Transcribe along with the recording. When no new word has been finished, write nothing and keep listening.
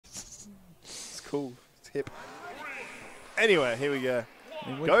cool. It's hip. Anyway, here we go.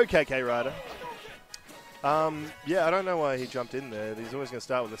 Go, KK Rider. Yeah, I don't know why he jumped in there. He's always going to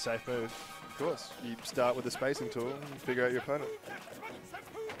start with a safe move. Of course. You start with the spacing tool and figure out your opponent.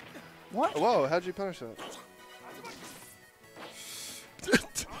 What? Whoa, how'd you punish that?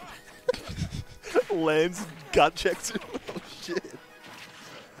 Lands gut checks. Oh, shit.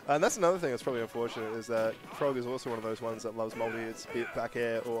 And that's another thing that's probably unfortunate is that Frog is also one of those ones that loves multi. It's be it back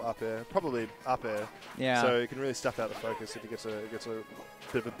air or up air. Probably up air. Yeah. So he can really stuff out the focus if he gets a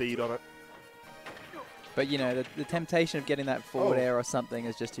bit of a bead on it. But, you know, the temptation of getting that forward air or something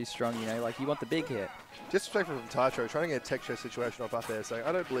is just too strong, you know? Like, you want the big hit. Disrespectful from Taicho, trying to get a tech show situation off up air, saying,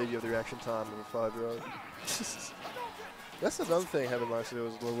 I don't believe you have the reaction time of a 5-year-old. That's another thing Heaven likes to do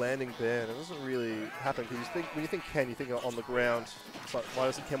is the landing ban. It doesn't really happen because when you think Ken, you think on the ground. It's like, why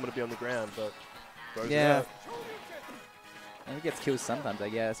doesn't Ken want to be on the ground? But yeah. And he gets killed sometimes, I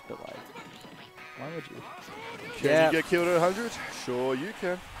guess, but like, why would you? Can you get killed at 100? Sure, you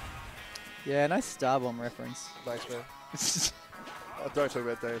can. Yeah, nice Star Bomb reference. Thanks, man. Don't talk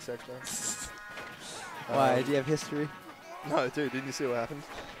about Deus Ex, man. Why? Do you have history? No, dude. Didn't you see what happened?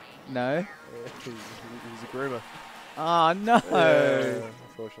 No. Yeah, he's a groomer. Oh, no. Yeah,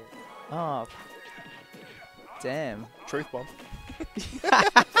 unfortunately. Oh. Damn. Truth bomb.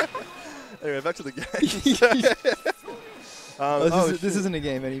 Anyway, back to the game. This isn't a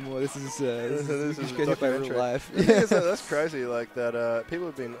game anymore. This is get by real life. That's crazy. Like that, people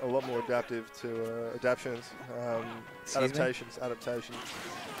have been a lot more adaptive to adaptations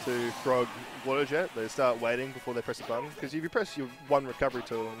to Frog Water Jet. They start waiting before they press a button because if you press your one recovery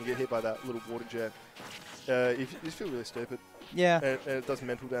tool and you get hit by that little water jet, you just feel really stupid. Yeah. And it does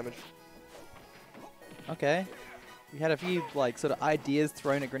mental damage. Okay. We had a few like sort of ideas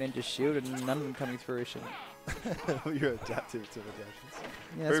thrown at Greninja's shield and none of them coming to fruition. You're adaptive to adaptations.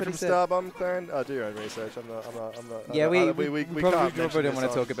 Yeah, that's what from he said. Starbomb clan? Do your own research. I'm not. Yeah, we probably don't want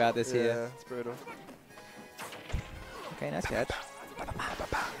to talk about this here. Yeah, it's brutal. Okay, nice catch.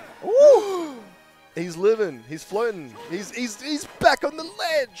 Ooh! He's living. He's floating. He's back on the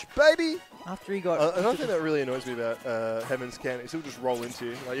ledge, baby. After he got another thing that really annoys me about Heaven's can is he'll just roll into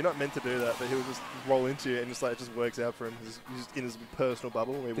you. Like, you're not meant to do that, but he'll just roll into you and just like it just works out for him. He's just in his personal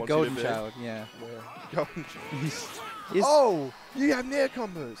bubble where he wants golden you to be. child, yeah. Golden child. Oh, you have nair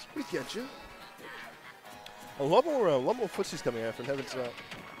combos. We get you. A lot more footsies coming out from Heaven's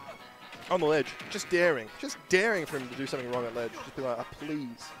on the ledge. Just daring for him to do something wrong at ledge. Just be like,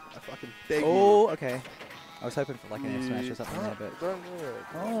 please, I fucking beg you. Oh, okay. I was hoping for like an air smash or something there, but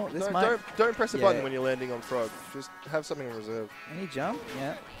don't press the button when you're landing on Frog. Just have something in reserve. Any jump?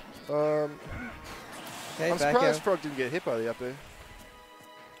 Yeah. I'm surprised Frog didn't get hit by the up air.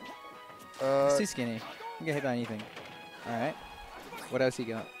 He's too skinny. He can get hit by anything. All right. What else he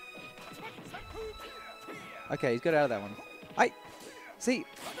got? Okay, he's got out of that one. See.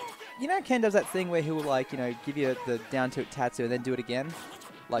 You know, Ken does that thing where he will like give you the down tilt Tatsu and then do it again.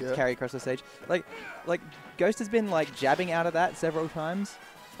 Like carry across the stage. Like Ghost has been like jabbing out of that several times.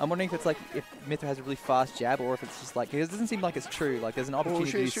 I'm wondering if it's like if Mithra has a really fast jab or if it's just like because it doesn't seem like it's true. Like there's an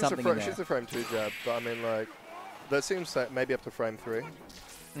opportunity to do something in there. She's a frame 2 jab, but I mean like that seems like maybe up to frame 3.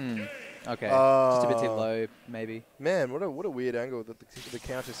 Okay. Just a bit too low, maybe. Man, what a weird angle that the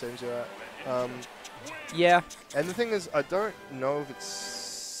counter sends you at. Yeah. And the thing is, I don't know if it's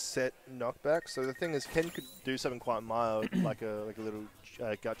set knockback. So the thing is, Ken could do something quite mild, like a little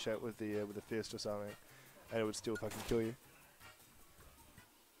gut shot with the fist or something, and it would still fucking kill you.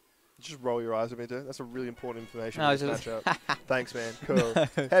 Just roll your eyes at me, dude. That's a really important information in this matchup. Thanks, man.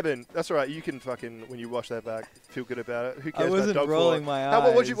 Cool. Heaven, that's all right. You can fucking, when you watch that back, feel good about it. Who cares about Dog rolling my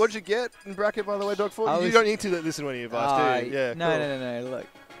eyes. What'd you get in bracket, by the way, Dog 4? You don't need to listen to any advice, do you? Yeah. No. Look,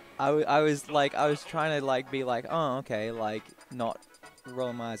 I was trying to like be like, oh, okay, like not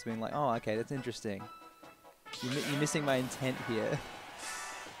rolling my eyes, being like, oh, okay, that's interesting. You're missing my intent here.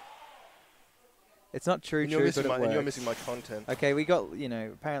 It's not true, but it works. And you're missing my content. Okay, we got,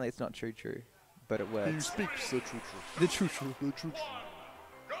 apparently it's not true, but it works. He speaks the true. The true.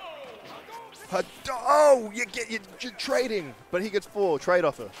 Oh, you're trading, but he gets 4 trade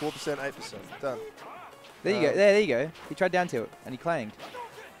offer, 4%, 8%, done. There you go. There you go. He tried down tilt and he clanged.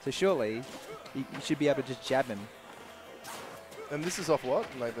 So surely you should be able to just jab him. And this is off what?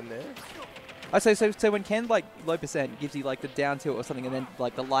 Not even there. Oh, so when Ken like low percent gives you like the down tilt or something, and then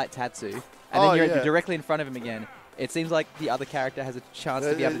like the light Tatsu, and then you're directly in front of him again. It seems like the other character has a chance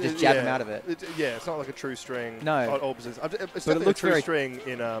to be able to just jab him out of it. It's not like a true string. No. On all percents. It's but it looks a true very string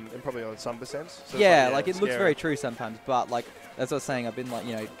in probably on some percents. So like it looks very true sometimes, but like that's what I was saying. I've been like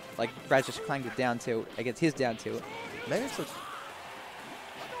like Brad's just clanged with down tilt against his down tilt. Maybe it's like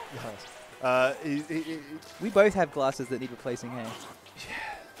We both have glasses that need replacing, hey? Yeah.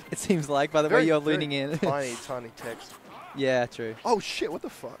 It seems like, by the way you're leaning in. Tiny text. Yeah, true. Oh shit, what the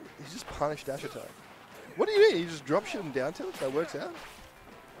fuck? He just punished dash attack. What do you mean? You just drop shit and down tilt? That works out?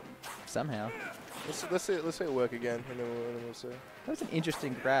 Somehow. Let's see it work again, and then we'll see. That was an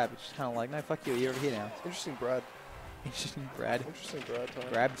interesting grab. It's just kind of like, no, fuck you, you're over here now. Interesting Brad. Interesting Brad. Interesting Brad time.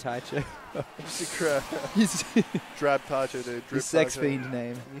 Grab Taicho. Interesting grab. Drab Taicho, dude. The sex fiend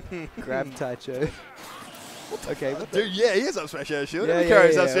name. Grab Taicho. Okay. Dude, yeah, he has up smash air shield. Yeah, he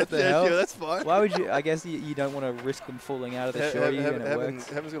carries up yeah, smash air shield, that's fine. Why would you? I guess you don't want to risk them falling out of the Shoryu and it works.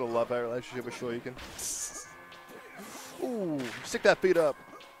 Heaven's got a love-hate relationship with Shoryuken. Ooh, stick that feet up.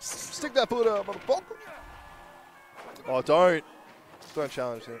 Stick that foot up, motherfucker. Oh, don't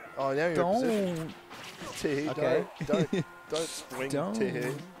challenge him. Oh, now you're in position. Tee, okay. don't swing, don't.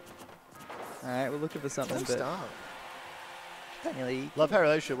 Tee. Alright, we're looking for something, but start. Don't really. Love-hate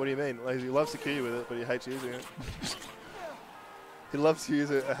relationship, what do you mean? Like, he loves to kill you with it, but he hates using it. He loves to use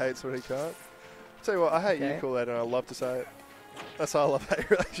it, and hates when he can't. Tell you what, I hate you, Kool-Aid, and I love to say it. That's how I love-hate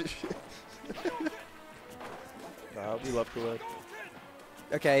relationship. Nah, we love Kool-Aid.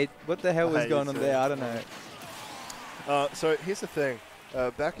 Okay, what the hell was going on there? I don't know. So here's the thing.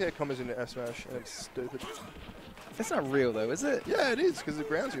 Back air combos into F smash, and it's stupid. That's not real though, is it? Yeah, it is, because it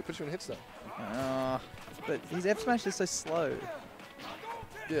grounds you, it puts you in hit stun. But his F smash is so slow.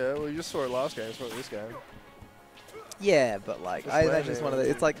 Yeah, well you just saw it last game, saw it this game. Yeah, but like, I imagine it's one of the,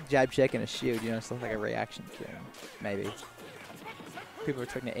 it's like jab check and a shield, you know, it's like a reaction thing, maybe. People are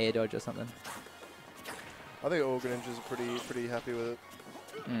trying to air dodge or something. I think all Greninjas are pretty happy with it.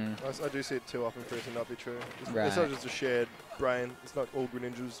 I do see it too often for it to not be true. It's not just a shared brain. It's not all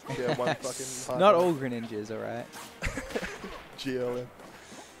Greninjas share one fucking heart. Not all Greninjas, alright. GLM.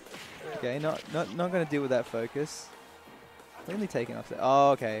 Okay, not going to deal with that focus. Only taking off there.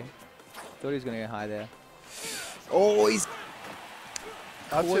 Oh, okay. Thought he was going to go high there. Oh, he's...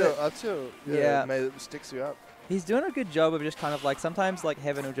 Up to yeah. Mate, it sticks you up. He's doing a good job of just kind of like, sometimes like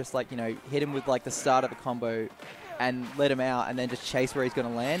Heaven will just like, you know, hit him with like the start of the combo and let him out and then just chase where he's going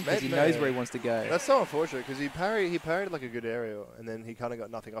to land because he knows where he wants to go. That's so unfortunate because he parried like a good aerial and then he kind of got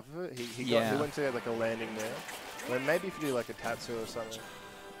nothing off of it. He went to like a landing there. Well, maybe if you do like a Tatsu or something.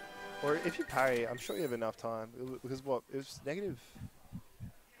 Or if you parry, I'm sure you have enough time. Because what? It was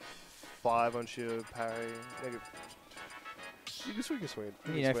 -5 on shield parry. You can swing it.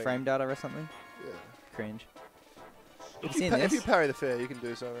 You know, frame data or something? Yeah. Cringe. If you parry the fair, you can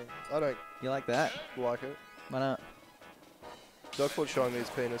do something. I don't. You like that? Like it. Why not? Dogfoot's showing me his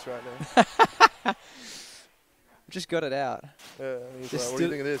penis right now. Just got it out. Yeah, he's like, what do you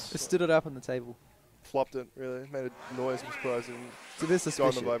think of this? Just stood it up on the table. Flopped it, really. Made a noise, I'm surprised. It's a bit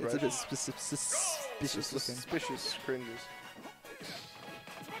suspicious. It's a bit suspicious looking. Suspicious cringes.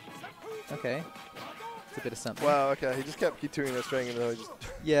 Okay. It's a bit of something. Wow, okay. He just kept doing that string and then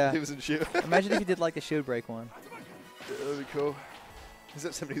he was in shield. Imagine if he did like the shield break one. Yeah, that'd be cool. Is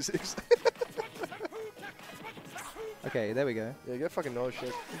that 76? Okay, there we go. Yeah, get fucking knowledge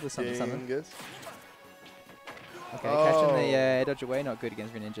check. Something. Guess. Okay, catching the air dodge away, not good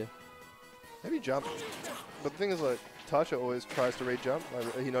against Greninja. Maybe jump. But the thing is, like, Taicho always tries to re-jump.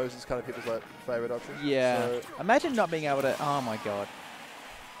 Like, he knows it's kind of people's like favorite option. Yeah. So imagine not being able to. Oh my god.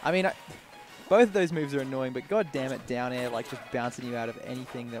 I mean, both of those moves are annoying, but god damn it, down air, like just bouncing you out of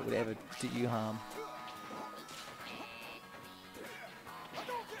anything that would ever do you harm.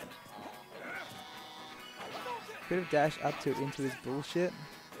 Bit of dash up to into his bullshit.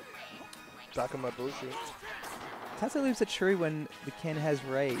 Back on my bullshit. Tatsu loops are true when the Ken has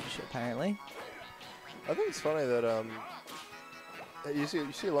rage, apparently. I think it's funny that you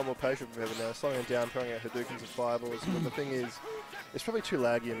see a lot more patience from Evan now, slowing it down, throwing out Hadoukens and fireballs. But the thing is, it's probably too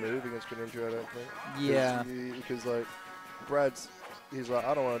laggy a move against Greninja, I don't think. Yeah. Because like he's like,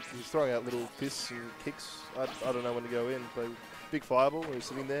 I don't want. He's throwing out little fists and kicks. I don't know when to go in. But big fireball when he's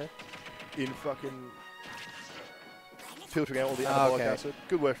sitting there in fucking filtering out all the anabolic acid.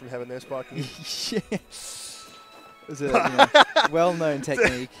 Good work from Heaven there, spiking. Yeah. It was a well-known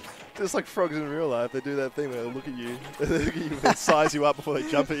technique. Just like frogs in real life, they do that thing where they look at you, they size you up before they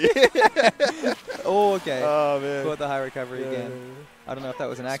jump at you. Oh, okay. Oh, man. Caught the high recovery again. I don't know if that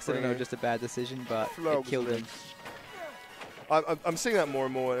was an accident or just a bad decision, but it killed him. I'm seeing that more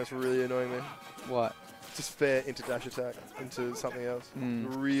and more, and it's really annoying me. What? Just fair into dash attack, into something else.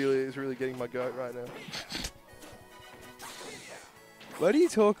 It's really getting my goat right now. Why do you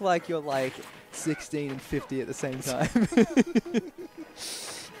talk like you're like 16 and 50 at the same time?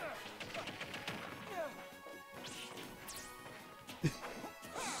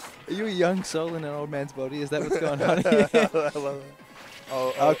 Are you a young soul in an old man's body? Is that what's going on here? I love it.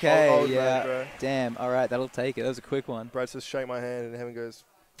 Okay, yeah. yeah. Bro. Damn. All right, that'll take it. That was a quick one. Brad says, shake my hand, and Heaven goes,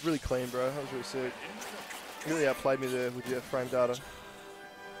 really clean, bro. That was really sick. You really outplayed me there with your frame data.